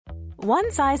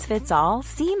One size fits all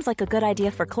seems like a good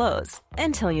idea for clothes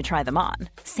until you try them on.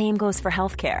 Same goes for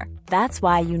healthcare. That's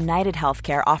why United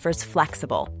Healthcare offers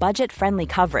flexible, budget-friendly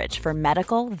coverage for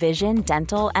medical, vision,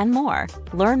 dental, and more.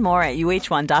 Learn more at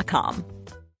uh1.com.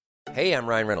 Hey, I'm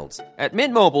Ryan Reynolds. At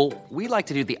Mint Mobile, we like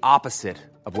to do the opposite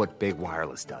of what Big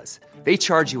Wireless does. They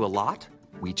charge you a lot,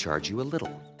 we charge you a little.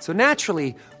 So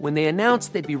naturally, when they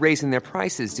announced they'd be raising their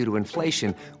prices due to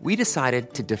inflation, we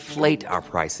decided to deflate our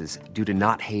prices due to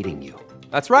not hating you.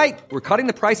 That's right. We're cutting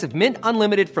the price of Mint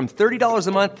Unlimited from $30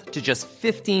 a month to just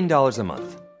 $15 a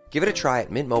month. Give it a try at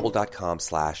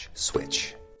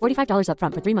mintmobile.com/switch. $45 up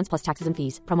front for 3 months plus taxes and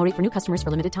fees. Promo rate for new customers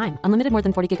for limited time. Unlimited more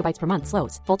than 40 gigabytes per month.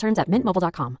 Slows full terms at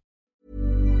mintmobile.com.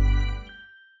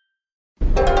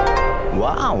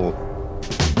 Wow.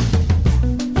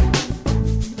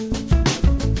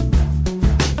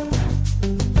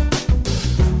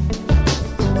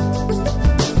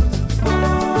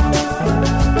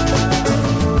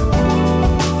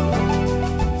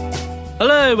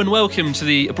 Hello and welcome to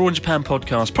the Abroad in Japan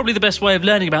podcast, probably the best way of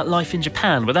learning about life in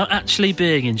Japan without actually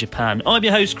being in Japan. I'm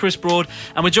your host, Chris Broad,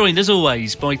 and we're joined, as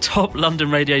always, by top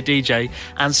London radio DJ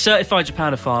and certified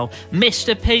Japanophile,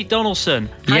 Mr. Pete Donaldson.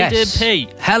 How you doing, Pete?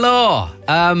 Hello.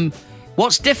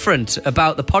 What's different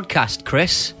about the podcast,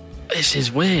 Chris? This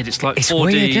is weird. It's like It's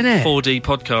 4D, weird, isn't it? 4D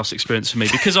podcast experience for me,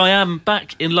 because I am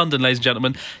back in London, ladies and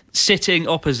gentlemen, sitting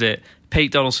opposite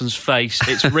Pete Donaldson's face.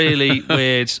 It's really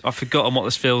weird. I've forgotten what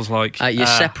this feels like. You're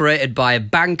separated by a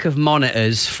bank of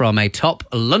monitors from a top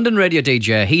London radio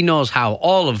DJ. He knows how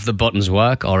all of the buttons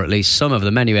work, or at least some of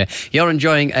them anyway. You're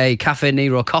enjoying a Cafe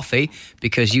Nero coffee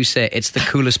because you say it's the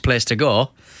coolest place to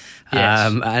go.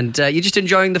 Yes. And you're just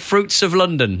enjoying the fruits of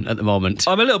London at the moment.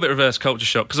 I'm a little bit reverse culture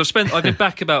shock because I've been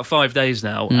back about 5 days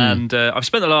now, and I've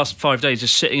spent the last 5 days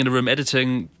just sitting in a room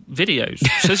editing videos.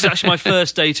 So this is actually my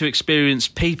first day to experience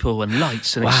people and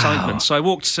lights and excitement. So I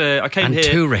came and here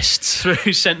tourists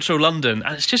through central London,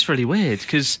 and it's just really weird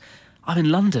because I'm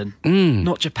in London,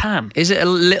 not Japan. Is it a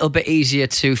little bit easier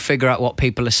to figure out what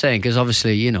people are saying? Because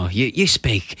obviously, you know, you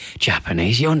speak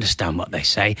Japanese, you understand what they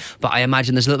say, but I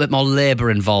imagine there's a little bit more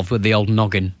labour involved with the old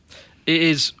noggin. It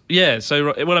is, yeah.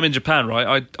 So when I'm in Japan,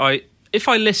 right, I if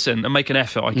I listen and make an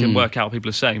effort, I can work out what people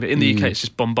are saying. But in the UK, it's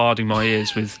just bombarding my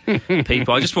ears with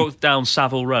people. I just walked down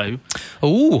Savile Row,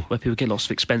 where people get lots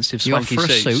of expensive, swanky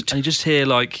suits, and you just hear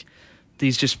like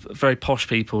these just very posh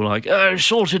people like,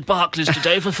 sorted Barclays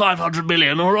today for 500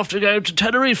 million, or off to go to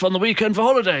Tenerife on the weekend for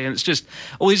holiday. And it's just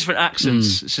all these different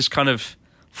accents. It's just kind of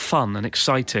fun and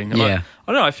exciting. And I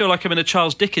don't know, I feel like I'm in a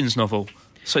Charles Dickens novel.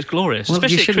 So it's glorious. Well,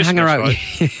 especially you shouldn't at Christmas, hang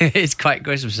around. Right? It's quite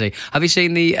Christmassy. Have you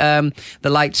seen the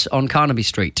lights on Carnaby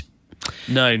Street?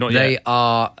 No, not yet. They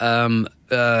are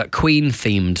Queen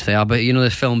themed. They are, but you know the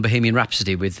film Bohemian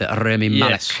Rhapsody with Rami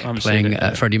Malek playing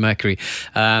Freddie Mercury.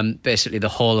 Basically, the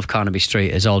whole of Carnaby Street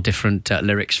is all different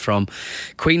lyrics from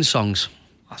Queen songs.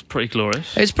 That's pretty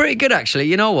glorious. It's pretty good, actually.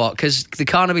 You know what? Because the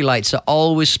Carnaby lights are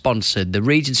always sponsored. The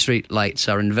Regent Street lights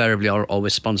are invariably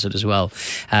always sponsored as well.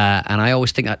 And I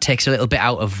always think that takes a little bit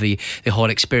out of the whole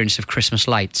experience of Christmas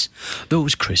lights.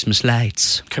 Those Christmas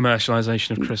lights.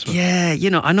 Commercialisation of Christmas. Yeah, you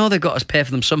know, I know they've got to pay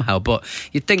for them somehow, but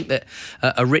you'd think that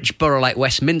a rich borough like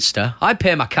Westminster, I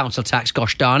pay my council tax,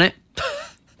 gosh darn it.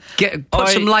 Put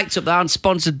some lights up there and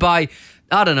sponsored by,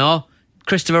 I don't know,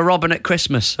 Christopher Robin at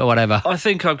Christmas or whatever. I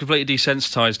think I'm completely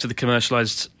desensitised to the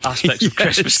commercialised aspects of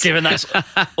Christmas, given that's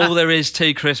all there is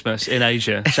to Christmas in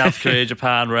Asia, South Korea,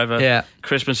 Japan, wherever. Yeah.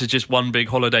 Christmas is just one big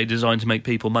holiday designed to make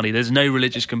people money. There's no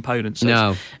religious components.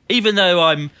 No. Even though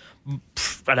I'm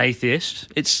an atheist,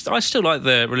 I still like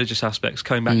the religious aspects,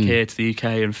 coming back here to the UK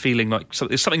and feeling like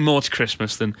there's something more to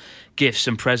Christmas than gifts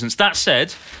and presents. That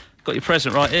said, got your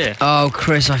present right here. Oh,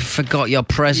 Chris, I forgot your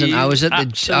present. I was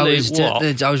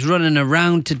running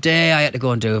around today. I had to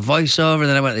go and do a voiceover, and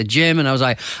then I went to the gym, and I was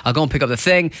like, I'll go and pick up the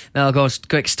thing, then I'll go and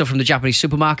get stuff from the Japanese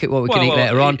supermarket, what we can eat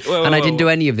later on. And I didn't do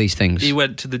any of these things. You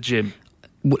went to the gym.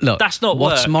 Look, that's not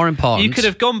what's work. more important. You could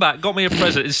have gone back, got me a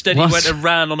present. Instead, you went and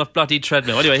ran on a bloody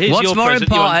treadmill. Anyway, here's what's your more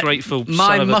present. Important, you ungrateful my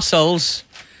son of a... muscles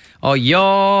or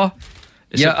your...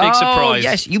 It's a big surprise.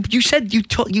 Yes, you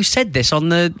said this on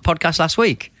the podcast last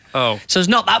week. Oh. So it's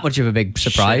not that much of a big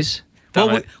surprise.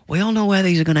 Well, we all know where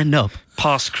these are going to end up.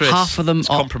 Past Chris. Half of them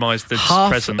compromised the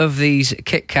present. Half of these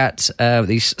Kit Kats,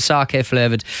 these sake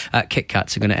flavoured Kit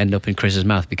Kats, are going to end up in Chris's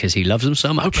mouth because he loves them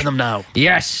so much. Open them now.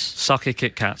 Yes. Sake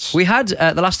Kit Kats. We had,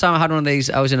 the last time I had one of these,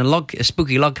 I was in a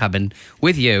spooky log cabin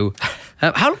with you.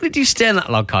 How long did you stay in that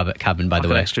log cabin, by the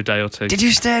way? An extra day or two. Did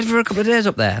you stay for a couple of days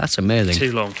up there? That's amazing.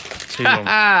 Too long.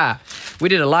 We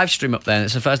did a live stream up there, and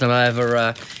it's the first time I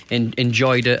ever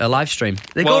enjoyed a live stream.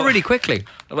 They go really quickly.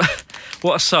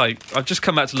 What a sight. I've just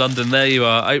come back to London. There you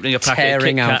are, opening a packet of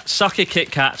Kit Kats, sucky Kit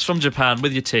Kats from Japan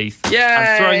with your teeth. Yay!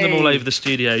 And throwing them all over the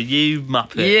studio. You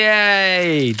muppet.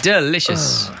 Yay!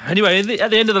 Delicious. Anyway,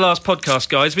 at the end of the last podcast,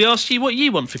 guys, we asked you what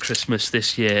you want for Christmas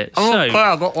this year. I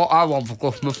got what I want for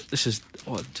Christmas. This is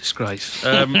a disgrace.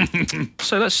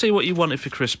 So let's see what you wanted for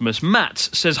Christmas. Matt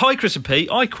says, "Hi, Chris and Pete.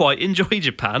 I quite enjoy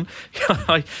Japan.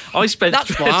 I spent.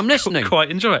 That's why I'm listening. Quite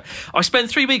enjoy it. I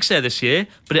spent 3 weeks there this year,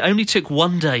 but it only took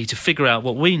one day to figure out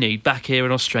what we need back here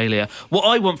in Australia. What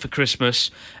I want for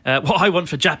Christmas, what I want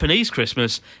for Japanese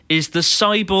Christmas, is the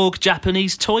cyborg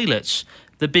Japanese toilets.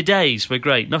 The bidets were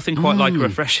great. Nothing quite like a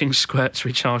refreshing squirt to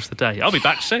recharge the day. I'll be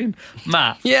back soon,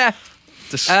 Matt." Yeah.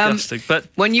 Disgusting, but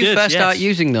when you good, first yes. start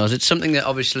using those, it's something that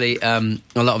obviously a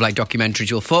lot of like documentaries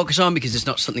will focus on because it's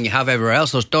not something you have everywhere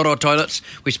else. Those Toro toilets,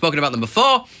 we've spoken about them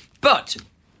before, but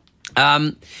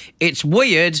it's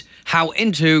weird how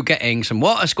into getting some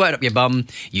water squirted up your bum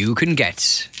you can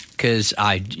get. Because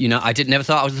I never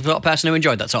thought I was the sort of person who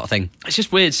enjoyed that sort of thing. It's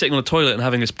just weird sitting on a toilet and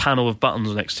having this panel of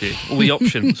buttons next to you. All the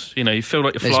options. You feel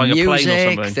like you're flying a plane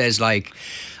or something. There's like,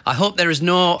 I hope there is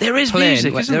no. There is plane.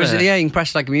 music, isn't there? Yeah, you can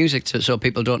press like music so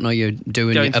people don't know you're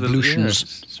doing your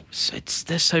ablutions.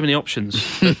 There's so many options.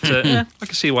 But, I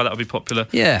can see why that would be popular.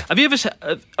 Yeah. Have you ever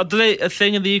are they a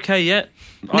thing in the UK yet?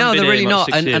 No, they're really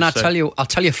not. Years, and I'll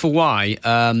tell you for why.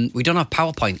 We don't have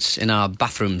PowerPoints in our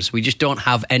bathrooms. We just don't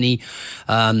have any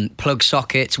plug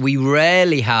sockets. We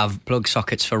rarely have plug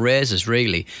sockets for razors,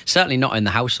 really. Certainly not in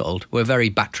the household. We're very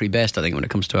battery-based, I think, when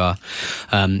it comes to our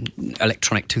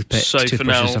electronic toothbrush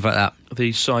and stuff like that.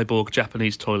 The cyborg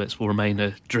Japanese toilets will remain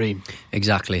a dream.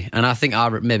 Exactly. And I think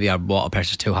maybe our water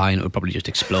pressure is too high and it would probably just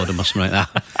explode or something like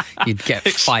that. You'd get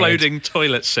Exploding fired.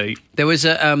 Toilet seat. There was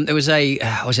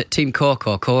was it Team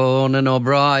Coco? Conan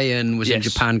O'Brien was in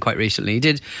Japan quite recently. He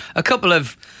did a couple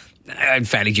of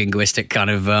fairly jingoistic kind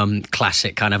of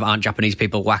classic kind of aren't Japanese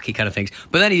people wacky kind of things.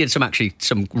 But then he did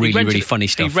some really funny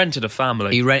stuff. He rented a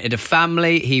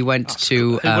family. He went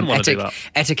to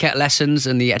etiquette lessons,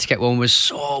 and the etiquette woman was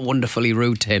so wonderfully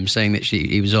rude to him, saying that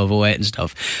he was overweight and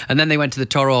stuff. And then they went to the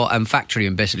Toro factory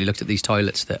and basically looked at these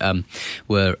toilets that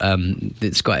were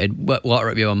that squirted water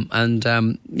up your bum. And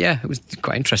it was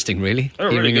quite interesting, really. Oh,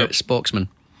 hearing a spokesman.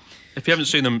 If you haven't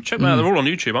seen them, check them out. They're all on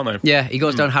YouTube, aren't they? Yeah, he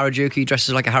goes down Harajuku,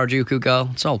 dresses like a Harajuku girl.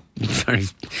 It's all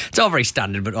very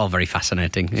standard, but all very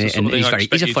fascinating. And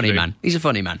he's a funny man. He's a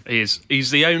funny man. He is.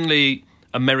 He's the only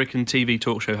American TV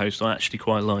talk show host I actually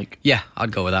quite like. Yeah,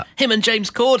 I'd go with that. Him and James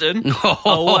Corden.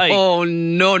 Oh,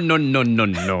 no.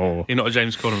 You're not a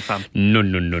James Corden fan? No.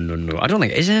 I don't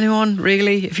think is anyone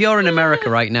really. If you're in America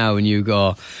right now and you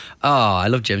go, oh, I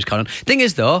love James Corden. Thing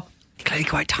is, though, he's clearly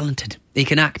quite talented. He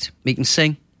can act. He can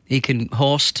sing. He can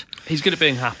host. He's good at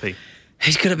being happy.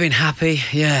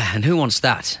 Yeah. And who wants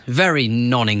that? Very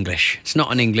non-English. It's not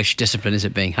an English discipline, is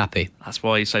it, being happy? That's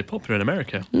why he's so popular in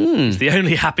America. He's the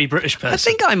only happy British person. I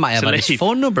think I might have had his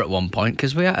phone number at one point,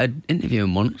 because we had to interview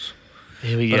him once.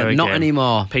 Here we go. Not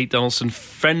anymore. Pete Donaldson,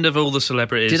 friend of all the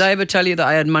celebrities. Did I ever tell you that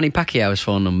I had Manny Pacquiao's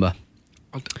phone number?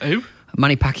 Who?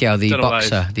 Manny Pacquiao, the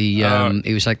boxer.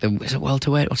 He was like is it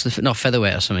welterweight?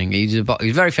 Featherweight or something. He's a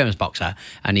very famous boxer,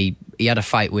 and he had a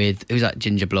fight with who's that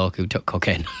ginger bloke who took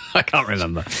cocaine? I can't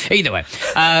remember. Either way,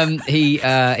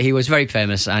 he was very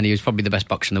famous, and he was probably the best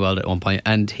boxer in the world at one point.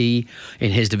 And he,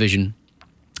 in his division,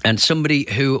 and somebody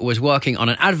who was working on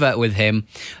an advert with him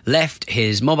left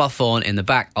his mobile phone in the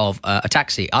back of a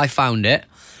taxi. I found it.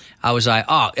 I was like,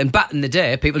 and back in the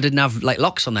day, people didn't have like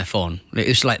locks on their phone. It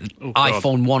was like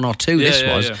iPhone 1 or 2, this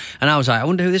was. Yeah. And I was like, I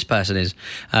wonder who this person is.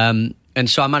 And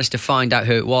so I managed to find out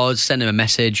who it was, send him a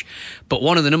message. But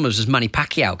one of the numbers was Manny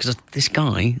Pacquiao, because this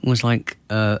guy was like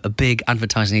a big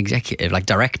advertising executive, like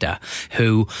director,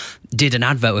 who did an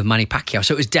advert with Manny Pacquiao.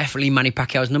 So it was definitely Manny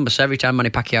Pacquiao's number. So every time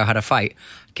Manny Pacquiao had a fight,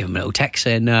 I'd give him a little text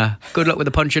saying, good luck with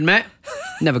the punching, mate.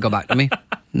 Never got back to me.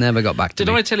 Did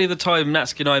I tell you the time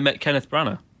Natsuki and I met Kenneth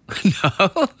Branagh? No,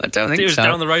 I don't think so. He was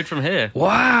down the road from here.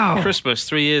 Wow. Christmas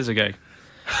 3 years ago.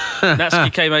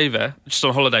 Natsuki came over just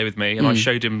on holiday with me, and I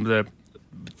showed him the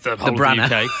whole of the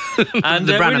UK. And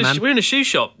we're in a shoe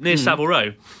shop near Savile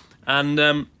Row. And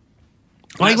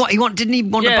didn't he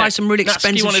want to buy some really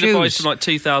expensive shoes? Natsuki wanted to buy some like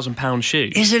 £2,000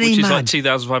 shoes. Isn't he mad? Which is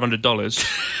like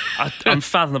 $2,500.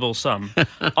 Unfathomable sum.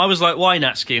 I was like, why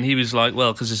Natsuki? And he was like,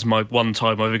 well, because this is my one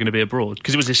time I'm ever going to be abroad.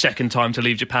 Because it was his second time to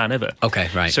leave Japan ever. Okay,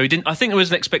 right. So he didn't. I think there was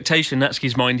an expectation in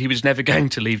Natsuki's mind he was never going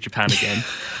to leave Japan again.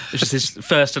 It was just his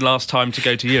first and last time to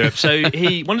go to Europe. So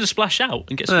he wanted to splash out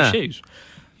and get some shoes.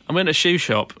 I went to a shoe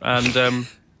shop and...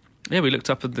 we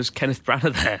looked up and there's Kenneth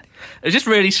Branagh there. It was just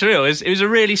really surreal. It was a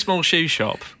really small shoe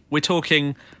shop. We're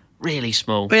talking really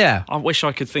small. Yeah. I wish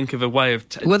I could think of a way of...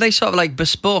 Were they sort of like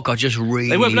bespoke or just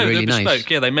really, really nice? Bespoke,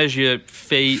 yeah. They measure your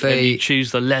feet and you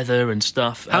choose the leather and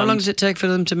stuff. How long does it take for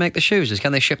them to make the shoes?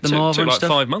 Can they ship them over and like stuff?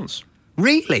 5 months.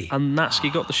 Really? And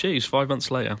Natsuki got the shoes 5 months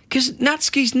later. Because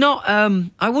Natsuki's not...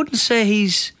 I wouldn't say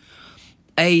he's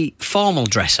a formal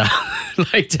dresser,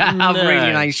 like to have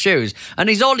really nice shoes. And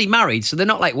he's already married, so they're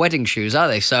not like wedding shoes, are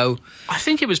they? So I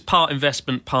think it was part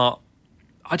investment, part...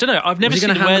 I don't know. I've never seen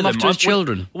him wear them. Is he going to hand them off to his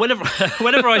children?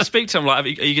 Whenever I speak to him, like, are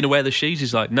you going to wear the shoes?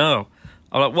 He's like, no.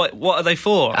 I'm like, what are they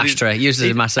for? Ashtray. Used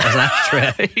as an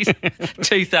ashtray.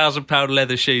 £2,000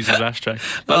 leather shoes as an ashtray.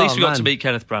 But at least we got to meet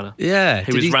Kenneth Branagh. Yeah.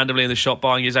 Who was randomly in the shop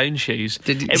buying his own shoes.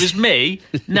 It was me,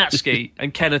 Natsuki,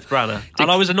 and Kenneth Branagh.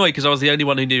 And I was annoyed because I was the only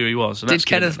one who knew who he was. Did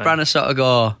Kenneth Branagh sort of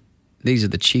go... These are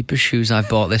the cheapest shoes I've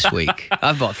bought this week.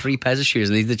 I've bought 3 pairs of shoes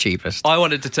and these are the cheapest. I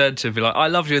wanted to turn to him and be like, I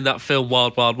loved you in that film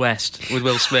Wild Wild West with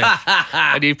Will Smith.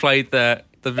 And you played the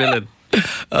villain.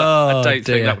 I don't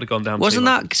think that would have gone down. Wasn't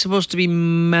that supposed to be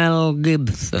Mel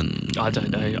Gibson? I don't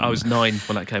know. I was 9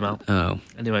 when that came out. Oh.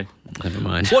 Anyway. Never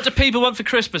mind. What do people want for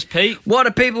Christmas, Pete? What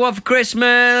do people want for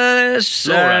Christmas?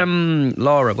 Laura.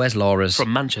 Laura. Where's Laura's?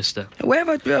 From Manchester. Where have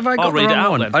I got I'll read the it wrong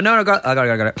out one? then. Oh, no, I got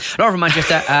it. Laura from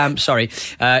Manchester. Sorry.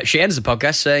 She ends the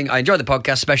podcast saying, I enjoy the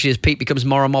podcast, especially as Pete becomes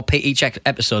more and more Pete each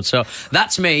episode. So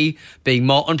that's me being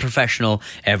more unprofessional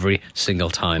every single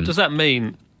time. What does that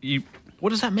mean? What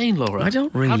does that mean, Laura? I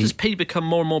don't really... How does Pete become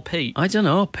more and more Pete? I don't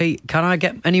know, Pete. Can I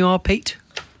get any more Pete?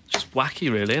 Just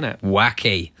wacky, really, isn't it?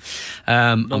 Wacky.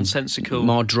 Nonsensical.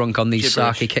 More drunk on these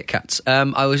Saki Kit Kats.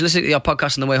 I was listening to your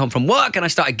podcast on the way home from work and I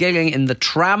started giggling in the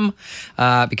tram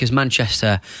because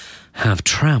Manchester have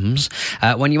trams.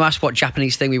 When you asked what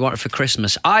Japanese thing we wanted for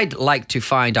Christmas, I'd like to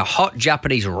find a hot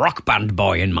Japanese rock band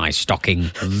boy in my stocking.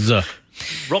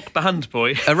 Rock band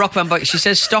boy. A rock band boy. She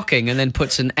says stocking and then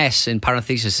puts an S in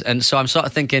parenthesis. And so I'm sort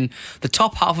of thinking the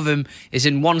top half of him is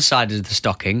in one side of the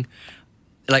stocking,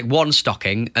 like one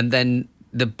stocking, and then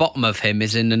the bottom of him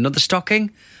is in another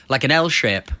stocking, like an L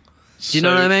shape. Do you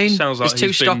know what I mean? Sounds like there's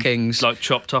 2 stockings. Like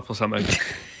chopped up or something.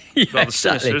 Yeah, exactly.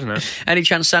 Sinister, isn't it? Any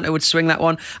chance Santa would swing that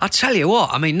one? I'll tell you what,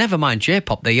 I mean, never mind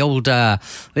J-pop, the old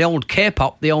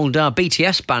K-pop, the old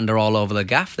BTS band are all over the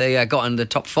gaff. They got in the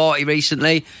top 40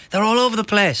 recently. They're all over the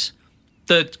place.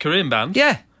 The Korean band?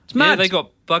 Yeah, it's mad. Yeah, they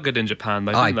got buggered in Japan,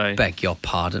 though, didn't they? I beg your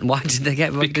pardon. Why did they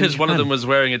get buggered Because in one of them was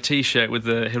wearing a T-shirt with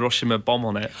the Hiroshima bomb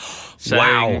on it.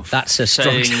 Wow, that's a strong...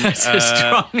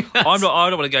 I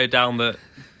don't want to go down the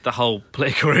whole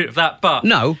political route of that, but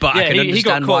no, but yeah, I can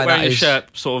understand why that is. He got caught wearing a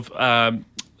shirt, sort of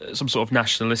some sort of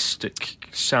nationalistic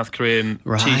South Korean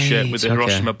T-shirt with the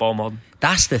Hiroshima bomb on.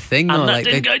 That's the thing, though. And that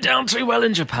didn't go down too well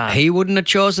in Japan. He wouldn't have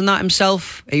chosen that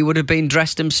himself. He would have been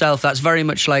dressed himself. That's very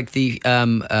much like the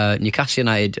Newcastle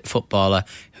United footballer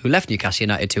who left Newcastle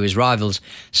United to his rivals,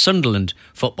 Sunderland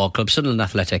Football Club, Sunderland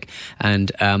Athletic,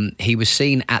 and he was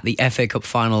seen at the FA Cup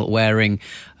final wearing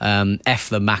F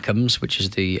the Mackhams, which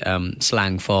is the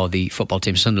slang for the football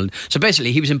team Sunderland. So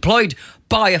basically, he was employed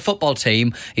by a football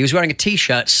team. He was wearing a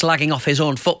T-shirt slagging off his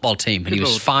own football team, and he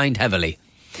was fined heavily.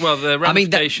 Well, the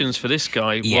ramifications for this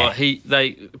guy were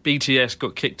BTS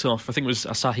got kicked off. I think it was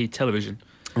Asahi Television.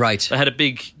 Right. They had a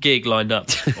big gig lined up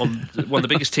on one of the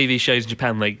biggest TV shows in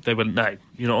Japan. They went, no,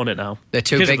 you're not on it now. They're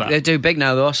too big. They're too big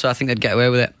now, though, so I think they'd get away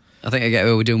with it. I think they'd get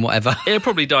away with doing whatever. It'll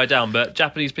probably die down, but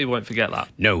Japanese people won't forget that.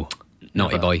 No.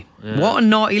 Naughty boy. Yeah. What a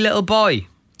naughty little boy.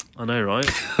 I know, right?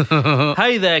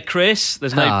 Hey there, Chris.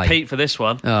 There's no Pete for this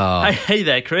one. Oh. Hey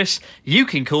there, Chris. You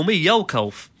can call me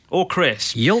Yolkolf. Or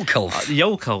Chris. Yolkolf?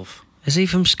 Yolkolf. Is he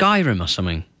from Skyrim or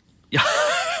something?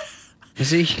 Is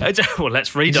he? Well,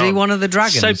 let's read on. Is he one of the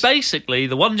dragons? So basically,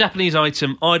 the one Japanese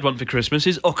item I'd want for Christmas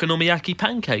is okonomiyaki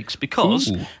pancakes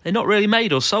because they're not really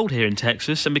made or sold here in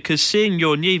Texas, and because seeing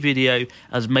your new video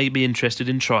has made me interested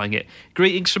in trying it.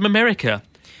 Greetings from America,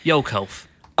 Yolkolf.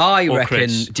 I reckon,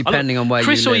 Chris. Depending on where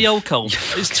Chris you live. Chris or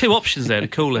Yolkolf. There's 2 options there to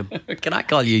call him. Can I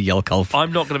call you Yolkolf?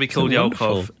 I'm not going to be called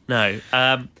Yolkolf. No.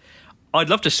 I'd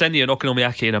love to send you an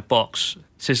okonomiyaki in a box.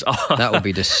 Says, that would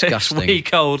be disgusting.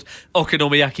 Week-old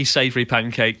okonomiyaki savoury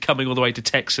pancake coming all the way to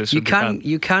Texas. You can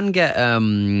get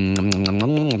in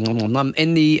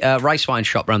the rice wine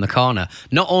shop around the corner.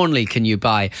 Not only can you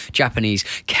buy Japanese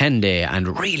kende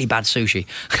and really bad sushi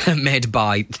made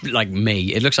by like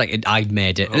me. It looks like I'd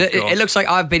made it. It looks like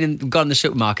I've gone in the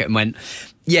supermarket and went,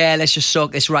 yeah, let's just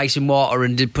soak this rice in water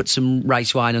and put some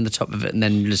rice wine on the top of it and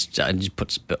then just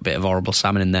put a bit of horrible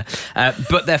salmon in there.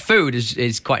 But their food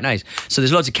is quite nice. So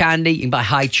there's loads of candy. You can buy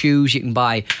high chews. You can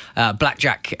buy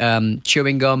blackjack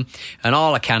chewing gum and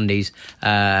all the candies.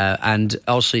 And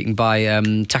also you can buy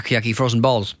takoyaki frozen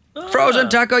balls. Frozen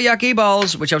takoyaki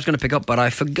balls, which I was going to pick up, but I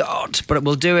forgot. But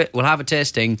we'll do it. We'll have a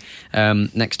tasting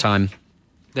next time.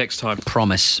 Next time.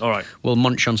 Promise. All right. We'll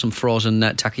munch on some frozen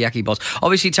takoyaki balls.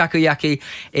 Obviously, takoyaki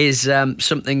is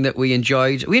something that we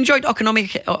enjoyed. We enjoyed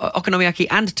okonomiyaki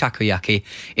and takoyaki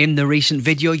in the recent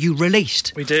video you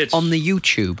released. We did. On the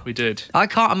YouTube. We did. I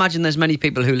can't imagine there's many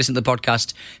people who listen to the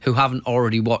podcast who haven't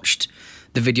already watched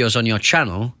the videos on your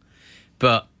channel,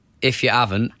 but if you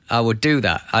haven't, I would do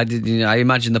that. I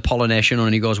imagine the pollination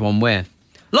only goes one way.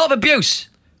 A lot of abuse.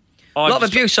 A lot of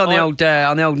abuse on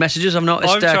the old messages. I've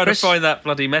noticed. I'm trying Chris. to find that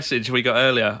bloody message we got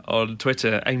earlier on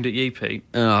Twitter aimed at you, Pete.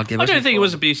 I don't think it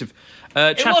was abusive.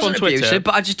 It wasn't abusive,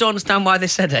 but I just don't understand why they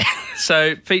said it.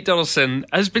 So Pete Donaldson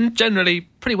has been generally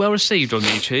pretty well received on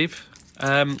YouTube,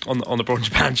 on the Broad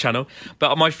Japan channel.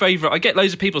 But my favourite, I get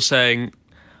loads of people saying,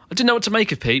 I didn't know what to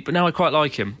make of Pete, but now I quite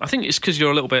like him. I think it's because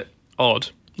you're a little bit odd,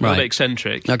 a little bit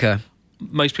eccentric. Okay.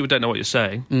 Most people don't know what you're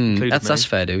saying. That's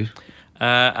fair, dude.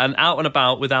 And Out and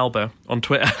About with Alba on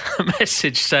Twitter, a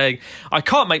message saying, I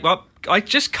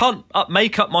just can't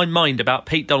make up my mind about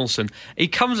Pete Donaldson. He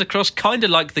comes across kind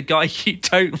of like the guy you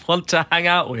don't want to hang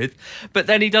out with, but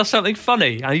then he does something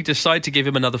funny and you decide to give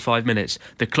him another 5 minutes.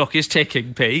 The clock is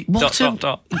ticking, Pete. What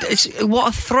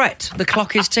a threat. The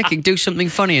clock is ticking. Do something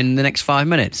funny in the next 5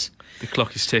 minutes. The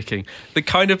clock is ticking. The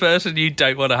kind of person you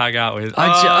don't want to hang out with.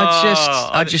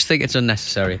 I just think it's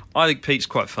unnecessary. I think Pete's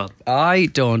quite fun. I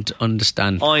don't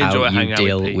understand how you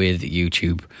deal with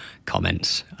YouTube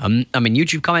comments. I mean,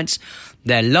 YouTube comments,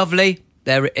 they're lovely.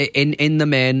 They're in the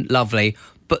main lovely.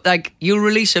 But like, you'll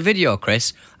release a video,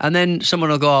 Chris, and then someone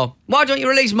will go, why don't you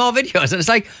release more videos? And it's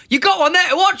like, you got one there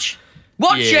to watch.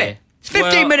 Watch it. It's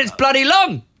 15 minutes bloody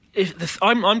long.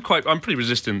 I'm pretty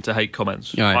resistant to hate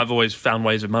comments. Right. I've always found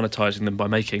ways of monetizing them by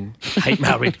making hate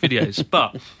mail videos.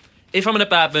 But if I'm in a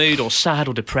bad mood or sad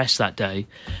or depressed that day,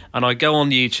 and I go on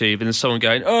YouTube and there's someone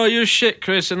going, "Oh, you're shit,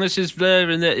 Chris," and this is there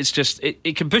and there, it's just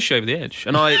it can push you over the edge.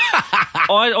 And I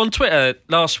on Twitter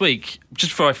last week,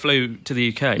 just before I flew to the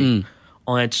UK,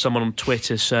 I had someone on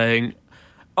Twitter saying,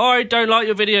 I don't like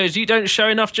your videos, you don't show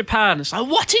enough Japan. It's like,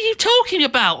 what are you talking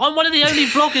about? I'm one of the only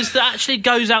vloggers that actually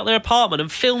goes out their apartment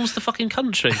and films the fucking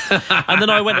country. And then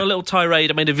I went on a little tirade.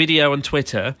 I made a video on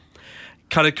Twitter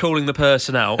kind of calling the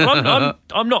person out.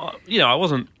 I'm not, I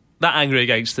wasn't that angry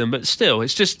against them, but still,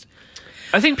 it's just,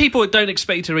 I think people don't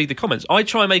expect you to read the comments. I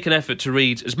try and make an effort to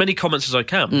read as many comments as I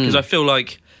can because I feel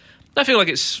like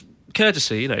it's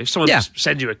courtesy, if someone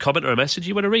sends you a comment or a message,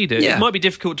 you want to read it. It might be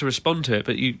difficult to respond to it,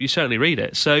 but you certainly read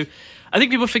it. So I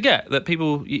think people forget that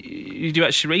you do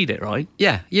actually read it, right?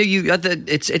 Yeah,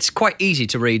 it's quite easy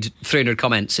to read 300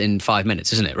 comments in 5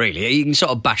 minutes, isn't it, really? You can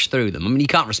sort of bash through them. I mean, you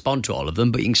can't respond to all of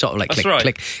them, but you can sort of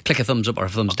click a thumbs up or a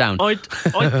thumbs down.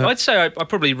 I'd say I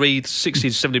probably read 60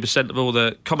 to 70% of all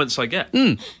the comments I get.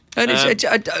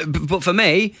 But for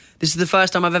me, this is the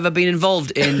first time I've ever been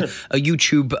involved in a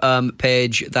YouTube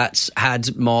page that's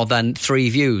had more than 3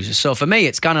 views. So for me,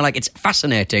 it's kind of like, it's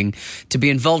fascinating to be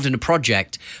involved in a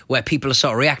project where people are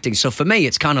sort of reacting. So for me,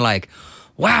 it's kind of like,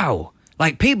 wow,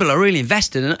 like people are really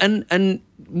invested. And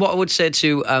what I would say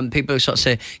to people who sort of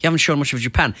say, you haven't shown much of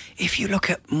Japan, if you look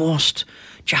at most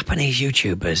Japanese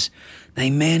YouTubers, they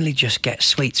mainly just get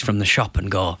sweets from the shop and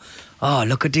go, oh,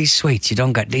 look at these sweets, you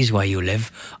don't get these where you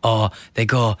live. Or they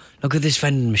go, look at this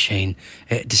vending machine,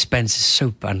 it dispenses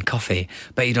soup and coffee,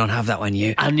 but you don't have that when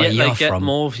you and yet they get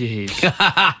more views.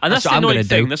 And that's the annoying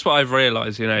thing. That's what I've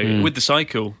realised, with the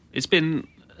cycle. It's been,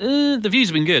 the views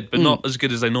have been good, but not as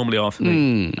good as they normally are for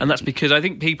me. And that's because I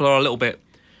think people are a little bit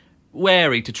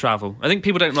wary to travel. I think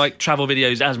people don't like travel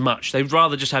videos as much. They'd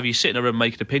rather just have you sit in a room and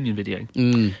make an opinion video,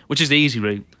 which is the easy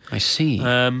route. I see.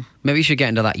 Maybe you should get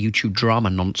into that YouTube drama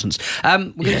nonsense.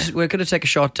 We're going to take a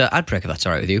short ad break, if that's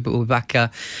all right with you, but we'll be back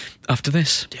after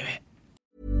this. Do it.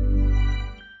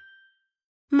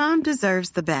 Mom deserves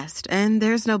the best, and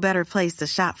there's no better place to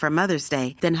shop for Mother's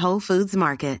Day than Whole Foods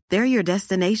Market. They're your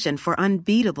destination for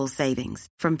unbeatable savings,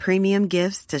 from premium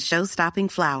gifts to show-stopping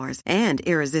flowers and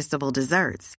irresistible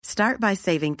desserts. Start by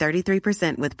saving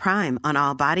 33% with Prime on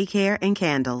all body care and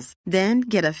candles. Then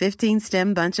get a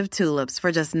 15-stem bunch of tulips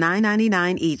for just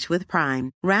 $9.99 each with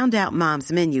Prime. Round out Mom's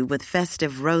menu with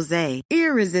festive rosé,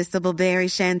 irresistible berry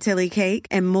chantilly cake,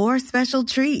 and more special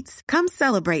treats. Come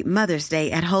celebrate Mother's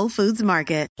Day at Whole Foods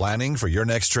Market. Planning for your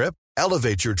next trip?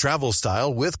 Elevate your travel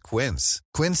style with Quince.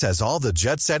 Quince has all the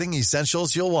jet-setting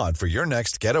essentials you'll want for your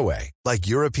next getaway, like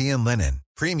European linen,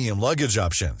 premium luggage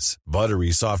options, buttery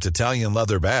soft Italian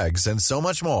leather bags, and so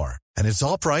much more. And it's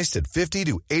all priced at 50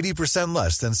 to 80%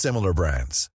 less than similar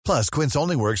brands. Plus, Quince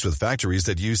only works with factories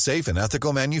that use safe and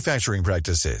ethical manufacturing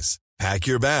practices. Pack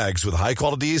your bags with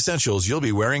high-quality essentials you'll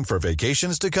be wearing for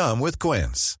vacations to come with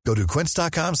Quince. Go to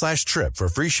quince.com/trip for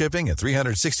free shipping and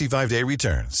 365-day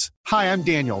returns. Hi, I'm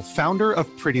Daniel, founder of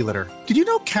Pretty Litter. Did you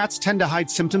know cats tend to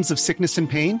hide symptoms of sickness and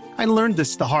pain? I learned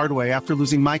this the hard way after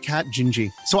losing my cat,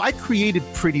 Gingy. So I created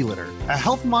Pretty Litter, a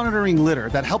health monitoring litter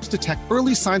that helps detect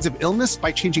early signs of illness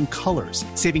by changing colors,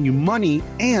 saving you money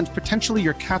and potentially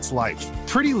your cat's life.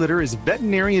 Pretty Litter is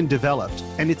veterinarian developed,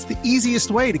 and it's the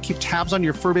easiest way to keep tabs on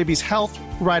your fur baby's health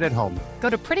right at home. Go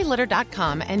to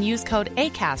prettylitter.com and use code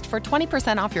ACAST for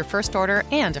 20% off your first order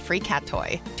and a free cat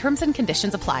toy. Terms and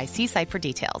conditions apply. See site for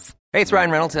details. Hey, it's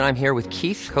Ryan Reynolds, and I'm here with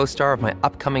Keith, co-star of my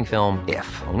upcoming film, If,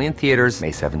 only in theaters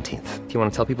May 17th. Do you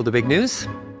want to tell people the big news?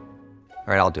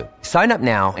 All right, I'll do it. Sign up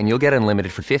now and you'll get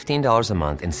unlimited for $15 a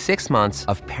month and 6 months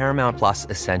of Paramount Plus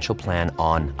Essential Plan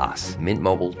on us.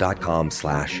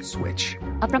 MintMobile.com/switch.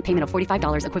 Upfront payment of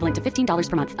 $45 equivalent to $15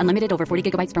 per month. Unlimited over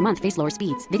 40 gigabytes per month. Face lower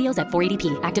speeds. Videos at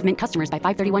 480p. Active Mint customers by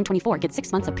 531.24 get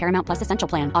 6 months of Paramount Plus Essential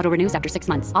Plan. Auto renews after 6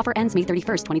 months. Offer ends May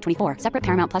 31st, 2024. Separate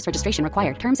Paramount Plus registration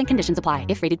required. Terms and conditions apply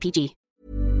if rated PG.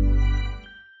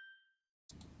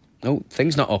 Oh,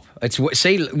 thing's not up.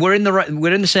 See, we're in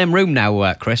the same room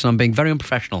now, Chris, and I'm being very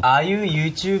unprofessional. Are you a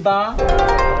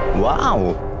YouTuber?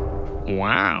 Wow.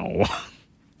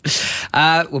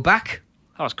 We're back.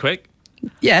 That was quick.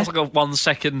 Yeah. That's like a 1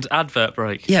 second advert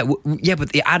break. Yeah,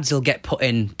 but the ads will get put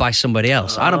in by somebody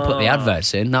else. I don't put the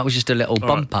adverts in. That was just a little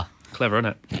bumper. Right. Clever,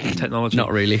 isn't it? Technology.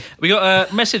 Not really. We got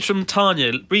a message from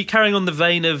Tanya. Carrying on the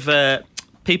vein of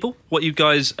people, what you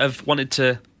guys have wanted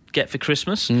to get for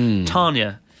Christmas.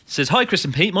 Tanya says, "Hi Chris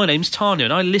and Pete, my name's Tanya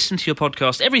and I listen to your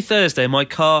podcast every Thursday in my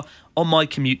car on my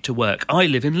commute to work. I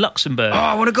live in Luxembourg." Oh,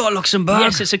 I want to go to Luxembourg.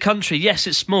 Yes, it's a country. Yes,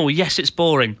 it's small. Yes, it's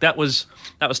boring. That was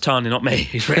Tanya, not me,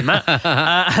 who's written that.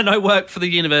 And I work for the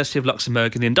University of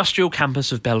Luxembourg in the industrial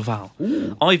campus of Belval.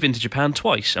 Ooh. I've been to Japan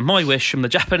twice, and my wish from the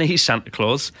Japanese Santa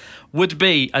Claus would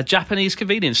be a Japanese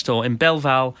convenience store in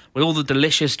Belval with all the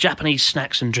delicious Japanese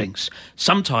snacks and drinks.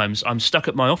 Sometimes I'm stuck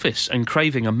at my office and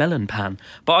craving a melon pan,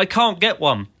 but I can't get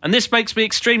one, and this makes me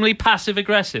extremely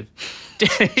passive-aggressive.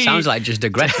 Sounds like just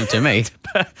aggressive to me.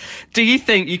 Do you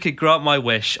think you could grant my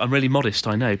wish? I'm really modest,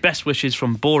 I know. Best wishes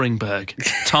from Boringburg.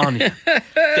 Tanya. Get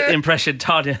the impression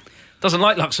Tanya doesn't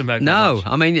like Luxembourg. No,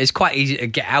 I mean, it's quite easy to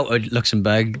get out of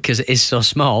Luxembourg because it is so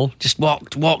small. Just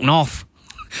walk north.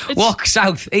 Walk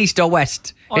south, east or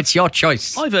west. It's your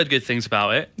choice. I've heard good things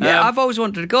about it. Yeah, I've always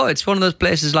wanted to go. It's one of those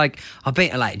places like, I've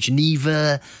been to like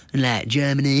Geneva and like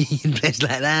Germany and places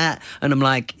like that. And I'm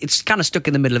like, it's kind of stuck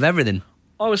in the middle of everything.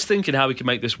 I was thinking how we could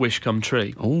make this wish come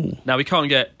true. Ooh. Now, we can't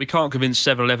convince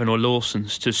 7-Eleven or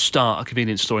Lawson's to start a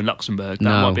convenience store in Luxembourg.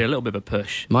 That might be a little bit of a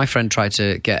push. My friend tried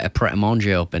to get a Pret a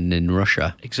Manger open in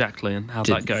Russia. Exactly, and how'd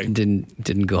that go?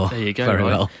 Didn't go there you go, very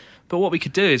well. But what we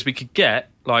could do is we could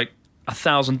get like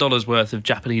 $1,000 worth of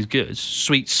Japanese goods,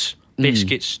 sweets,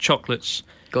 biscuits, chocolates.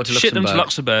 Go to ship them to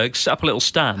Luxembourg, set up a little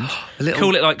stand,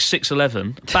 call it like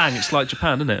 6-11. Bang, it's like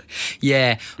Japan, isn't it?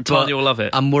 Yeah. And Tanya will love it.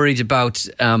 I'm worried about,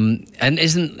 and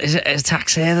is it a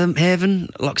tax haven,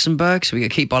 Luxembourg? So we can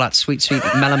keep all that sweet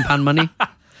melon pan money?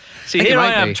 See, here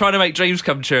I am trying to make dreams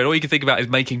come true, and all you can think about is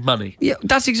making money. Yeah,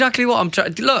 that's exactly what I'm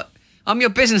trying. Look, I'm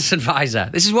your business advisor.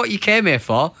 This is what you came here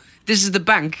for. This is the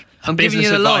bank. I'm giving you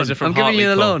the loan. I'm giving you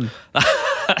the loan.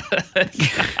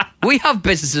 We have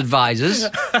business advisors.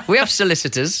 We have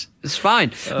solicitors. It's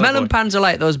fine. Melon pans are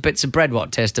like those bits of bread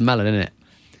what taste of melon, isn't it?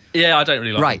 Yeah, I don't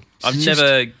really like it. I've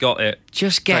never got it.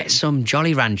 Just get some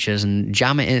Jolly Ranchers and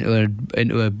jam it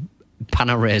into a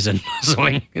pan of raisin or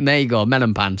something. And there you go,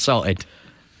 melon pan, sorted.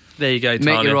 There you go,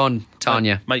 Tanya. Make your own,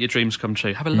 Tanya. Make your dreams come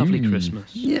true. Have a lovely Christmas.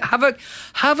 Yeah,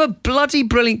 have a bloody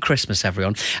brilliant Christmas,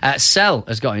 everyone. Sel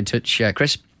has got in touch,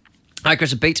 Chris. Hi,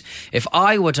 Chris and Pete. If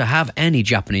I were to have any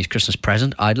Japanese Christmas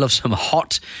present, I'd love some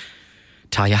hot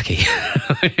taiyaki.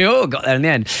 Oh, got there in the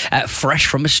end. Fresh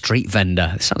from a street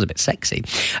vendor. This sounds a bit sexy.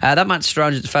 That might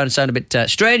sound a bit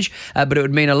strange, but it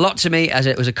would mean a lot to me as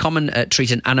it was a common treat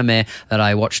in anime that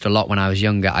I watched a lot when I was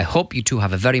younger. I hope you two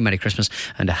have a very Merry Christmas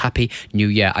and a Happy New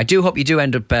Year. I do hope you do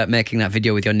end up making that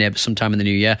video with your neighbour sometime in the new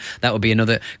year. That would be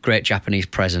another great Japanese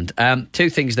present.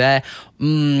 Two things there.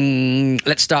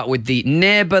 Let's start with the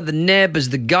neighbour. The neighbour's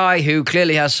the guy who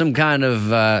clearly has some kind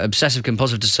of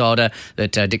obsessive-compulsive disorder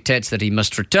that dictates that he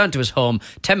must return to his home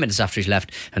 10 minutes after he's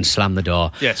left and slam the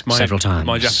door several times.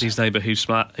 My Japanese neighbour who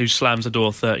slams the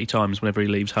door 30 times whenever he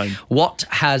leaves home.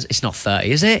 It's not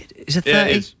 30, is it? Is it 30? Yeah,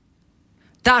 it is.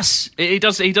 He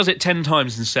does it 10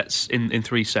 times in sets in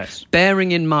 3 sets.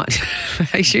 Bearing in mind,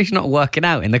 he's not working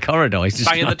out in the corridor. He's just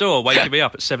banging the door, waking me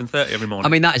up at 7:30 every morning. I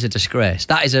mean, that is a disgrace.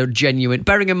 That is a genuine.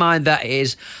 Bearing in mind that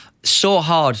is so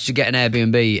hard to get an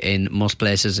Airbnb in most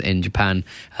places in Japan.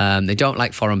 They don't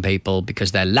like foreign people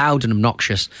because they're loud and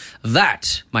obnoxious.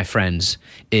 That, my friends,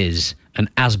 is an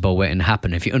ASBO waiting to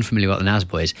happen. If you're unfamiliar with what an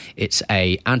ASBO is, it's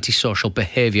a antisocial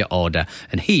behaviour order,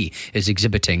 and he is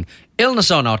exhibiting,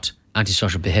 illness or not,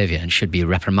 antisocial behaviour and should be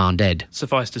reprimanded.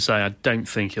 Suffice to say, I don't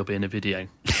think he'll be in a video.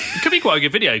 It could be quite a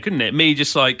good video, couldn't it? Me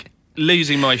just like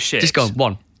losing my shit. Just go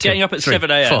 1, 2, getting up at 3,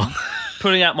 7 a.m, 4.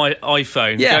 pulling out my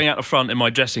iPhone, going out the front in my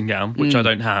dressing gown, which I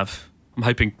don't have. I'm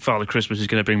hoping Father Christmas is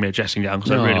going to bring me a dressing gown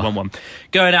because I really want one.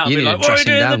 Going out and being like, what are you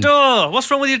doing at the door?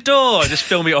 What's wrong with your door? Just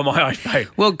film it on my iPhone.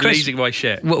 Well, Chris, losing my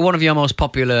shit. One of your most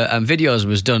popular videos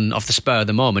was done off the spur of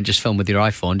the moment, just filmed with your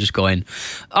iPhone, just going,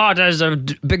 there's a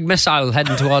big missile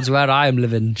heading towards where I am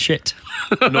living. Shit.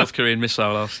 North Korean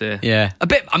missile last year. Yeah. A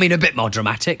bit more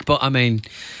dramatic, but I mean...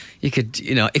 You could,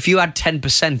 if you had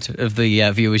 10% of the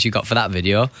viewers you got for that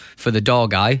video, for the door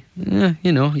guy,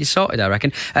 you sorted, I reckon.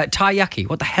 Taiyaki.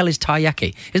 What the hell is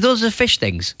taiyaki? Is those the fish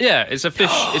things? Yeah, it's a fish.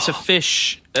 It's a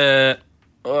fish.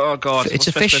 Oh God! It's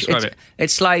a fish.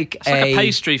 It's like a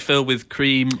pastry filled with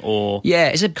cream or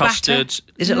is it custard? Batter?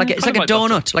 Is it like it's like a donut,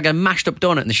 butter. Like a mashed up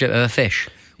donut in the shape of a fish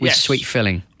with sweet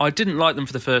filling? I didn't like them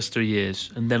for the first 3 years,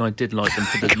 and then I did like them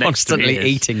for the next 3 years. Constantly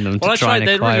eating them to try and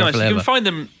acquire really nice. flavour. You can find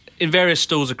them in various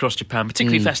stalls across Japan,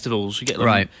 particularly festivals. You get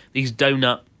them, these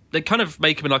donut... They kind of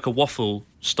make them in like a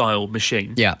waffle-style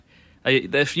machine. Yeah.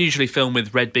 They're usually filmed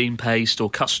with red bean paste or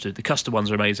custard. The custard ones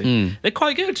are amazing. They're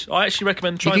quite good. I actually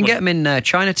recommend trying You can one. get them in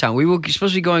Chinatown. We were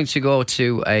supposed to be going to go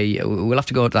to we'll have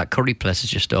to go to that curry place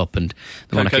that's just opened.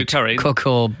 Coco Curry.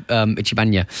 Coco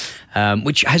Ichibanya,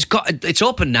 which has got... It's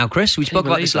open now, Chris. We spoke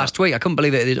about this last week. I couldn't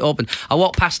believe it. It's open. I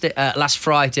walked past it last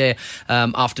Friday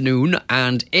afternoon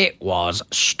and it was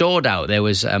stored out. There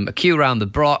was a queue around the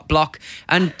block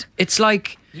and it's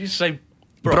like... Did you say...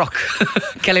 Brock.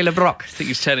 Kelly LeBrock. I think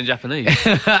he's turning Japanese.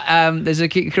 There's a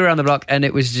queue around the block and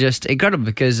it was just incredible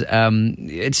because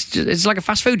it's like a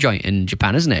fast food joint in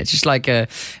Japan, isn't it? It's just like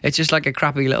a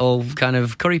crappy little kind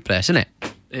of curry place, isn't it?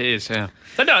 It is, yeah.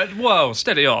 But no, well,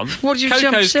 steady on. What did you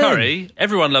Coco's Curry.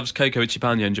 Everyone loves Coco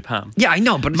Ichibanya in Japan. Yeah, I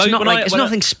know, but it's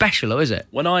nothing special, though, is it?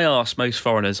 When I ask most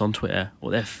foreigners on Twitter what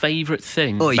their favourite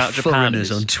thing about Japan foreigners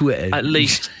is, on Twitter, at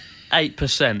least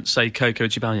 8% say Coco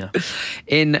Ichibanya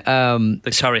in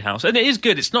the curry house, and it is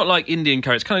good. It's not like Indian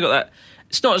curry. It's kind of got that.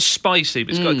 It's not as spicy,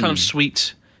 but it's got a kind of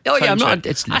sweet. Oh yeah, I'm not.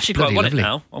 It's actually quite want it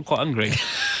now. I'm quite hungry.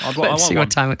 I want see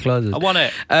what time it closes. I want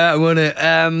it. I want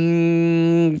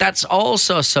it. That's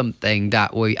also something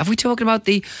that we talked about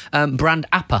the brand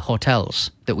Appa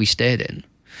hotels that we stayed in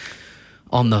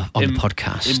on the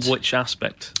podcast. In which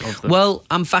aspect of them? Well,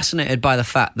 I'm fascinated by the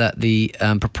fact that the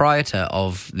proprietor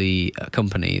of the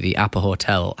company, the Appa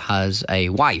Hotel, has a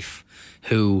wife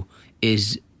who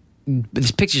is...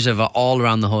 There's pictures of her all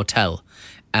around the hotel,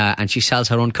 and she sells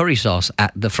her own curry sauce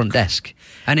at the front desk.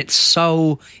 And it's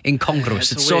so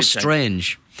incongruous. It's so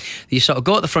strange. You sort of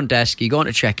go at the front desk, you go in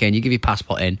to check in, you give your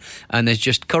passport in, and there's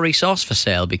just curry sauce for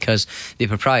sale because the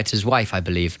proprietor's wife, I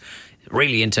believe,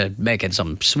 really into making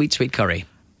some sweet, sweet curry.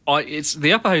 It's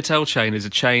the Upper Hotel chain is a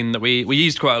chain that we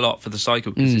used quite a lot for the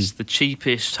cycle because it's the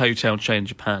cheapest hotel chain in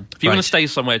Japan. If you want to stay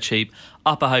somewhere cheap,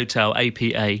 Upper Hotel,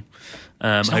 APA.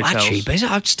 It's not hotels. that cheap, is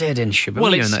it? I've stayed in Shibuya.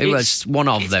 Well, it's one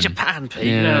of them. It's Japan, Pete.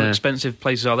 You know how expensive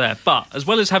places are there. But as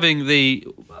well as having the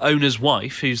owner's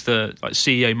wife, who's the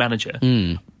CEO manager,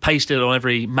 pasted on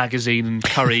every magazine and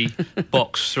curry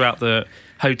box throughout the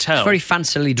hotel. It's very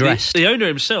fancily dressed. The owner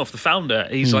himself, the founder,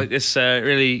 he's like this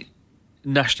really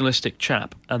nationalistic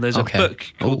chap. And there's a book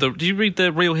called do you read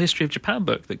the Real History of Japan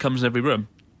book that comes in every room?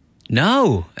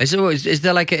 No. Is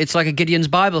there like it's like a Gideon's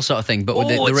Bible sort of thing, but with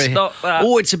it's not that.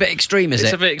 Oh, it's a bit extreme, is it?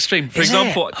 It's a bit extreme. For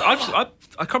example, I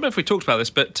can't remember if we talked about this,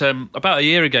 but about a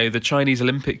year ago, the Chinese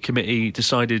Olympic Committee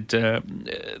decided they're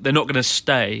not going to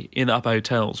stay in the upper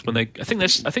hotels when I think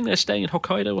they're staying in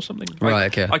Hokkaido or something. Right.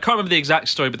 Okay. I can't remember the exact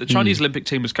story, but the Chinese Olympic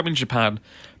team was coming to Japan,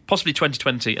 possibly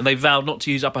 2020, and they vowed not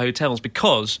to use upper hotels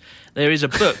because there is a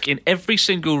book in every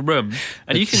single room,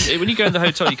 and you can when you go in the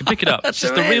hotel, you can pick it up. It's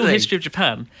just the Real History of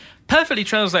Japan, perfectly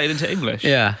translated into English.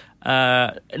 Yeah.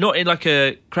 Not in like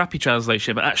a crappy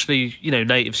translation, but actually,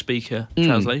 native speaker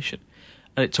translation.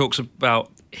 And it talks about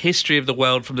history of the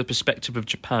world from the perspective of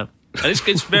Japan. And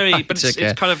it's very, right, but it's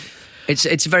kind of...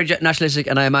 It's very nationalistic,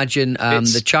 and I imagine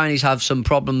the Chinese have some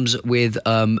problems with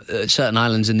certain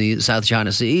islands in the South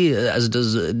China Sea, as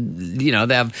does,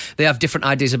 they have different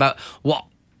ideas about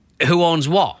who owns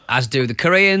what, as do the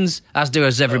Koreans,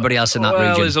 as everybody else in that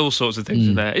region. There's all sorts of things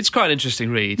in there. It's quite an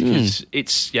interesting read, because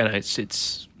it's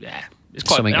It's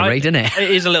quite something to read, isn't it?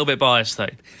 It is a little bit biased, though.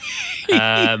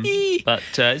 But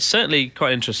it's certainly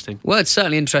quite interesting. Well, it's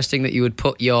certainly interesting that you would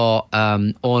put your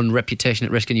own reputation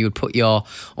at risk, and you would put your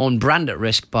own brand at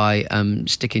risk by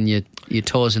sticking your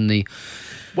toes in the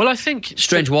I think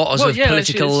strange waters of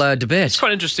political debate. It's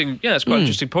quite interesting. Yeah, it's quite an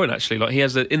interesting point, actually. Like, he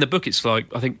has in the book, it's like,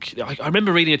 I think I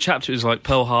remember reading a chapter. It was like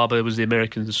Pearl Harbor was the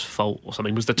Americans' fault or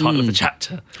something. Was the title of the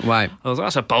chapter? Right. I was like,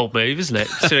 that's a bold move, isn't it?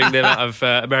 Considering the amount of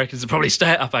Americans that probably stay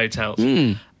at Upper hotels.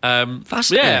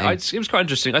 Fascinating. Yeah, it was quite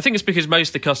interesting. I think it's because most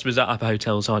of the customers at Upper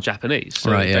hotels are Japanese, so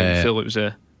they don't feel it was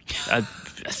a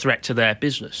threat to their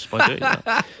business by doing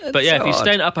that. But yeah, if you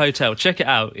stay in Upper Hotel, check it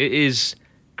out. It is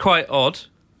quite odd,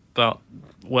 but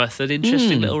worth an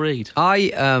interesting little read.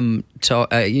 You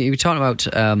were talking about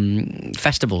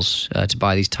festivals to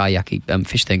buy these taiyaki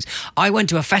fish things. I went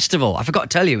to a festival, I forgot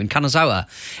to tell you, in Kanazawa,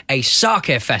 a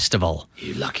sake festival.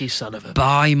 You lucky son of a...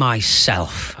 By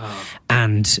myself.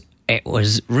 And it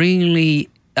was really...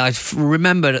 I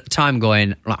remembered at the time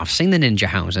going, I've seen the ninja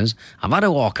houses, I've had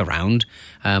a walk around,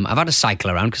 I've had a cycle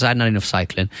around because I hadn't had enough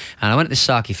cycling, and I went to this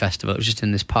sake festival. It was just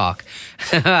in this park.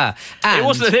 And it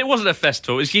wasn't a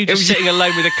festival, it was you just sitting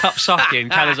alone with a cup sake in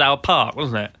Kanazawa Park,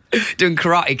 wasn't it? Doing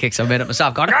karate kicks I made up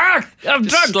myself, going, I'm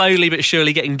drunk. Slowly but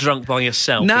surely getting drunk by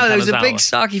yourself. No, there was a big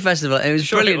sake festival, and it was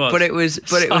brilliant. But it was,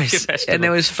 and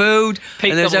there was food,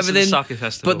 and there was everything. Sake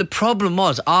festival. But the problem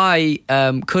was, I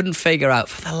couldn't figure out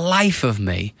for the life of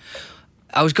me.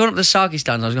 I was going up to the sake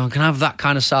stands. I was going, can I have that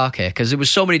kind of sake? Because there was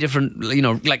so many different,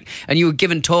 and you were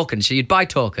given tokens. So you'd buy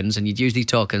tokens, and you'd use these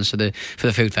tokens for the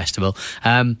food festival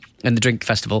and the drink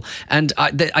festival. And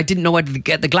I didn't know where to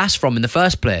get the glass from in the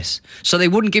first place. So they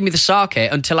wouldn't give me the sake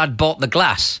until I'd bought the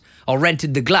glass or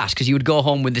rented the glass, because you would go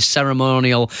home with this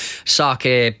ceremonial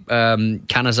sake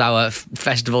Kanazawa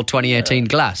Festival 2018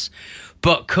 glass.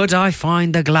 But could I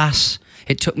find the glass?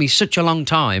 It took me such a long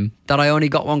time that I only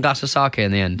got one glass of sake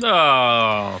in the end.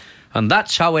 Oh. And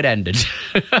that's how it ended.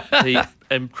 The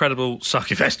incredible sake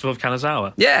festival of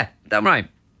Kanazawa. Yeah, damn right.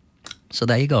 So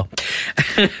there you go.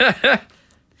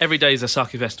 Every day is a sake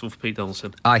festival for Pete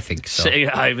Donaldson. I think so. Sitting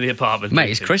at home in the apartment.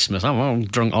 Mate, it's Christmas. I'm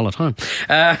drunk all the time.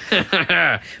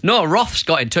 Noah Roth's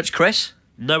got in touch, Chris.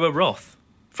 Noah Roth.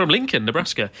 From Lincoln,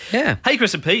 Nebraska. Yeah. Hey,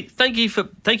 Chris and Pete. Thank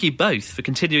you both for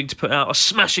continuing to put out a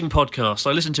smashing podcast.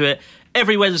 I listen to it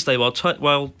every Wednesday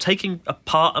while taking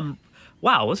apart and...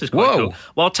 Wow, this is quite cool.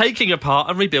 While taking apart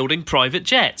and rebuilding private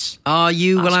jets. Are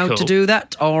you allowed to do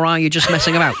that, or are you just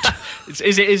messing about?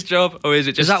 Is it his job, or is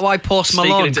it just... Is that why Post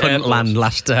Malone couldn't land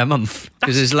last month?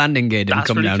 Because his landing gear didn't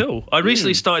come down. That's really cool. I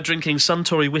recently started drinking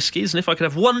Suntory whiskies, and if I could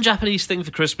have one Japanese thing for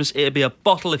Christmas, it'd be a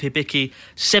bottle of Hibiki,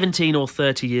 17 or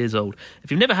 30 years old. If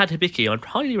you've never had Hibiki, I'd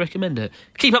highly recommend it.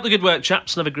 Keep up the good work,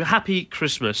 chaps, and have a happy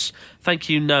Christmas. Thank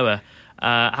you, Noah.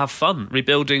 Have fun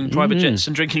rebuilding private jets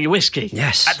and drinking your whiskey.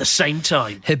 Yes. At the same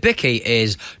time. Hibiki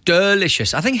is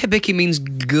delicious. I think Hibiki means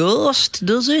ghost,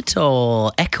 does it?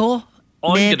 Or echo?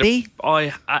 Maybe?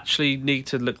 I actually need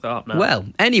to look that up now. Well,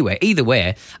 anyway, either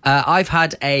way, I've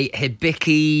had a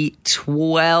Hibiki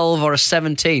 12 or a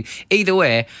 17. Either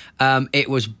way, it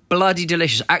was bloody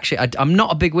delicious. Actually, I'm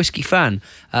not a big whiskey fan,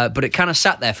 but it kind of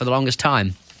sat there for the longest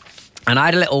time. And I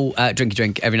had a little drinky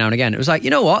drink every now and again. It was like,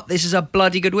 you know what? This is a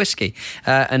bloody good whiskey.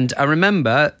 And I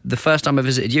remember the first time I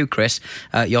visited you, Chris,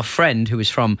 your friend who is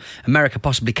from America,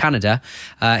 possibly Canada,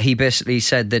 he basically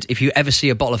said that if you ever see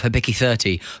a bottle of Hibiki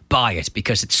 30, buy it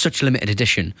because it's such a limited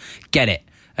edition. Get it,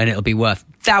 and it'll be worth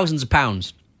thousands of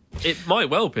pounds. It might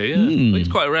well be, yeah. It's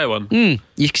quite a rare one.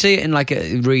 You can see it in like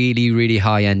a really, really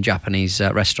high-end Japanese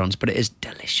restaurants, but it is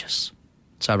delicious.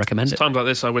 So I recommend it. Times like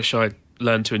this, I wish I'd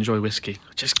learned to enjoy whiskey.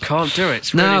 I just can't do it.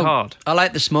 It's really hard. I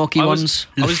like the smoky ones.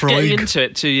 I was getting into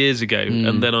it 2 years ago,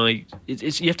 and then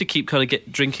you have to keep kind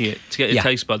of drinking it to get your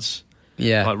taste buds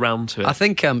round to it. I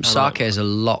think sake is a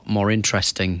lot more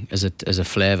interesting as a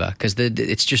flavour because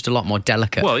it's just a lot more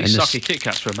delicate. Well, these sake Kit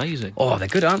Kats are amazing. Oh, they're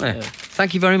good, aren't they? Yeah.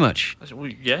 Thank you very much.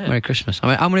 Yeah. Merry Christmas. I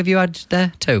mean, how many have you had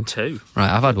there? 2? 2. Right,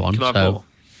 I've had 1. Can I have more?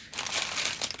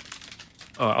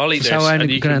 All right, I'll eat this, and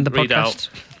you can read out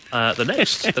the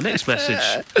next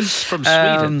message from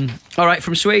Sweden. All right,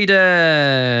 from Sweden.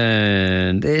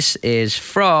 This is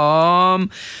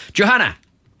from Johanna.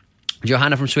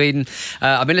 Johanna from Sweden.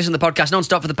 I've been listening to the podcast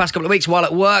non-stop for the past couple of weeks while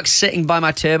at work, sitting by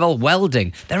my table,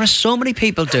 welding. There are so many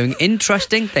people doing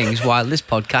interesting things while this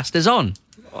podcast is on.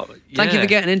 Thank you for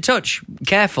getting in touch.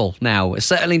 Careful now.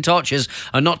 Acetylene torches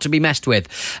are not to be messed with.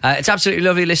 It's absolutely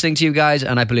lovely listening to you guys,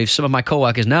 and I believe some of my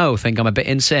co-workers now think I'm a bit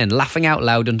insane, laughing out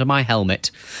loud under my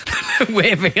helmet,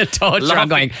 waving a torch around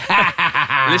going, ha ha ha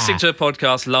ha. Listening to a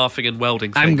podcast, laughing and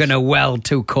welding things. I'm going to weld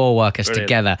 2 co-workers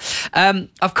together.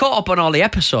 I've caught up on all the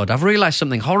episodes. I've realised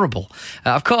something horrible.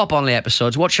 I've caught up on the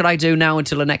episodes. What should I do now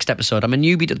until the next episode? I'm a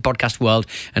newbie to the podcast world,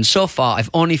 and so far I've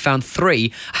only found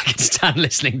 3 I can stand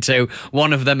listening to.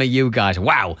 One of them are you guys.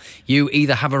 Wow. You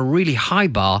either have a really high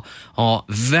bar or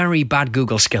very bad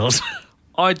Google skills.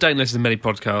 I don't listen to many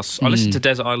podcasts. I listen to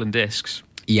Desert Island Discs.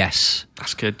 Yes.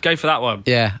 That's good. Go for that one.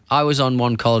 Yeah. I was on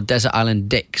one called Desert Island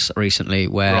Dicks recently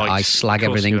where I slag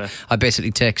everything. I basically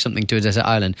take something to a desert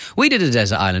island. We did a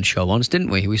desert island show once,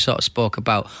 didn't we? We sort of spoke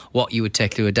about what you would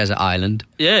take to a desert island.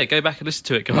 Yeah, go back and listen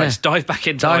to it, guys. Yeah. Dive back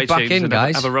into iTunes and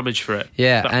have a rummage for it.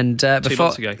 Yeah, and 2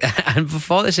 months ago. And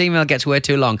before this email gets way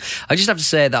too long, I just have to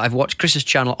say that I've watched Chris's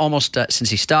channel almost since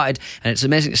he started, and it's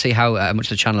amazing to see how much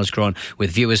the channel has grown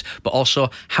with viewers, but also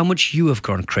how much you have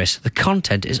grown, Chris. The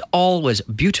content is always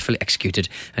beautifully executed,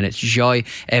 and it's joy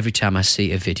every time I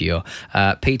see a video.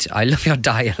 Pete, I love your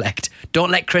dialect.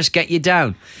 Don't let Chris get you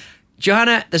down.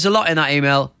 Johanna, there's a lot in that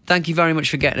email. Thank you very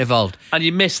much for getting involved. And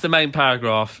you missed the main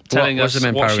paragraph telling us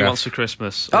what she wants for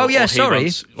Christmas. Sorry. It's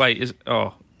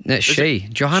she.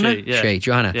 Johanna? She,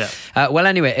 Johanna. Yeah. Well,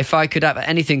 anyway, if I could have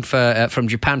anything from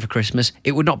Japan for Christmas,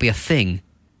 it would not be a thing.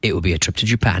 It would be a trip to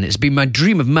Japan. It's been my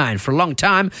dream of mine for a long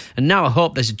time, and now I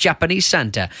hope there's a Japanese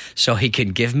Santa so he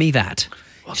can give me that.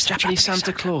 What's Japanese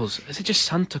Santa Claus? Is it just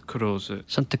Santa Claus?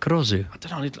 Santa Claus. I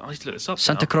don't know. I need to look this up.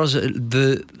 Santa Claus. I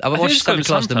watched Santa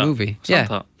Claus the movie.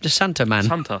 Santa. Yeah, just Santa man.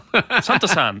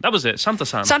 Santa-san. That was it.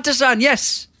 Santa-san. Santa-san.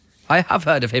 Yes, I have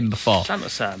heard of him before.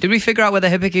 Santa-san. Did we figure out whether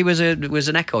hibiki was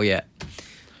an echo yet?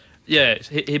 Yeah,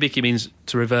 hibiki means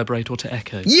to reverberate or to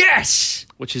echo. Yes,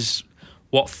 which is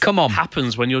what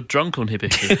happens when you're drunk on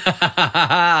hibiki.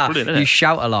 Brilliant, isn't it? You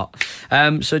shout a lot.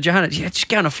 So, Johanna, just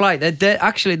get on a flight. There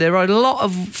are a lot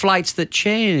of flights that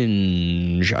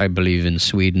change, I believe, in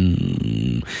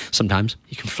Sweden sometimes.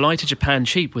 You can fly to Japan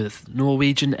cheap with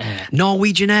Norwegian Air.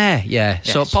 Norwegian Air, yeah.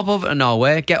 Yes. So pop over to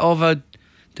Norway, get over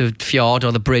the fjord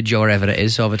or the bridge or wherever it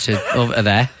is, over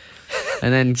there.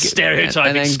 And then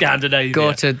stereotyping Scandinavia.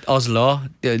 Go to Oslo,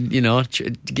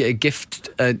 gift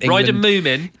England. Ride a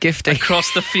Moomin gifting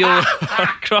across the fjord,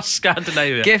 across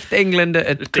Scandinavia. Gift England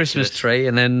a Christmas tree,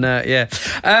 and then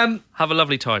have a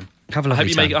lovely time. Have a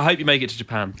lovely time. I hope you make it to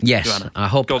Japan. Yes, Joanna. I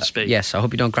hope. Godspeed. Yes, I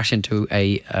hope you don't crash into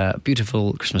a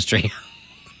beautiful Christmas tree.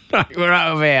 Right, we're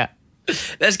out of here.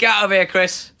 Let's get out of here,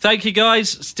 Chris. Thank you,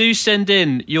 guys. Do send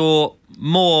in your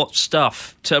more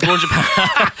stuff to Abroad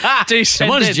Japan. Do send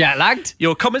Someone's jet-lagged.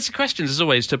 Your comments and questions, as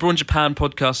always, to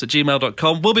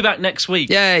abroadjapanpodcast@gmail.com. We'll be back next week.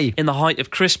 Yay. In the height of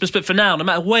Christmas. But for now, no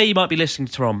matter where you might be listening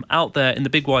from, out there in the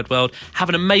big wide world, have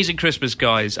an amazing Christmas,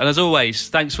 guys. And as always,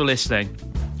 thanks for listening.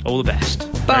 All the best.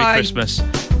 Bye. Merry Christmas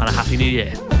and a Happy New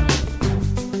Year.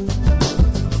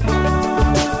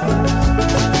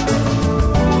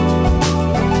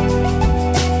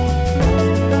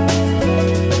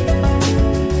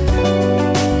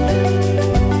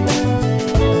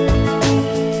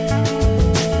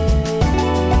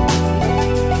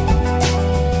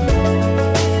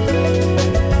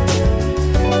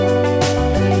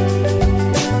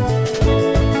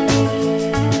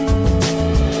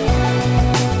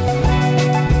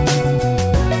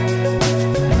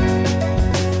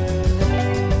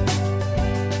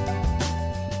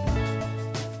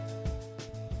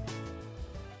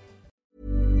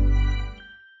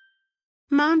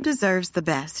 Mom deserves the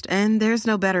best, and there's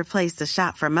no better place to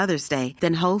shop for Mother's Day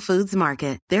than Whole Foods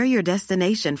Market. They're your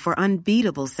destination for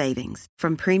unbeatable savings,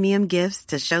 from premium gifts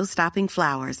to show-stopping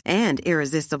flowers and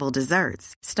irresistible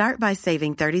desserts. Start by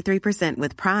saving 33%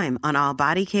 with Prime on all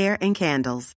body care and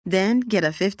candles. Then get a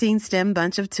 15-stem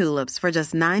bunch of tulips for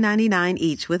just $9.99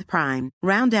 each with Prime.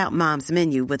 Round out Mom's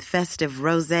menu with festive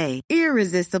rosé,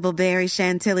 irresistible berry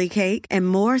chantilly cake, and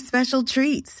more special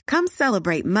treats. Come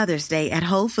celebrate Mother's Day at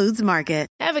Whole Foods Market.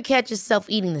 Ever catch yourself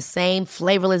eating the same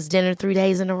flavorless dinner 3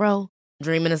 days in a row?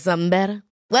 Dreaming of something better?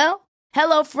 Well,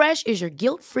 HelloFresh is your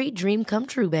guilt-free dream come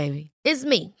true, baby. It's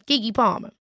me, Keke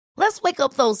Palmer. Let's wake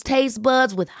up those taste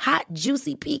buds with hot,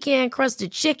 juicy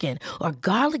pecan-crusted chicken or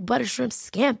garlic butter shrimp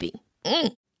scampi.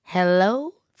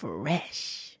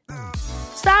 HelloFresh.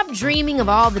 Stop dreaming of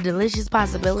all the delicious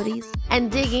possibilities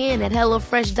and dig in at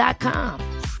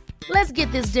HelloFresh.com. Let's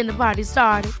get this dinner party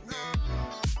started.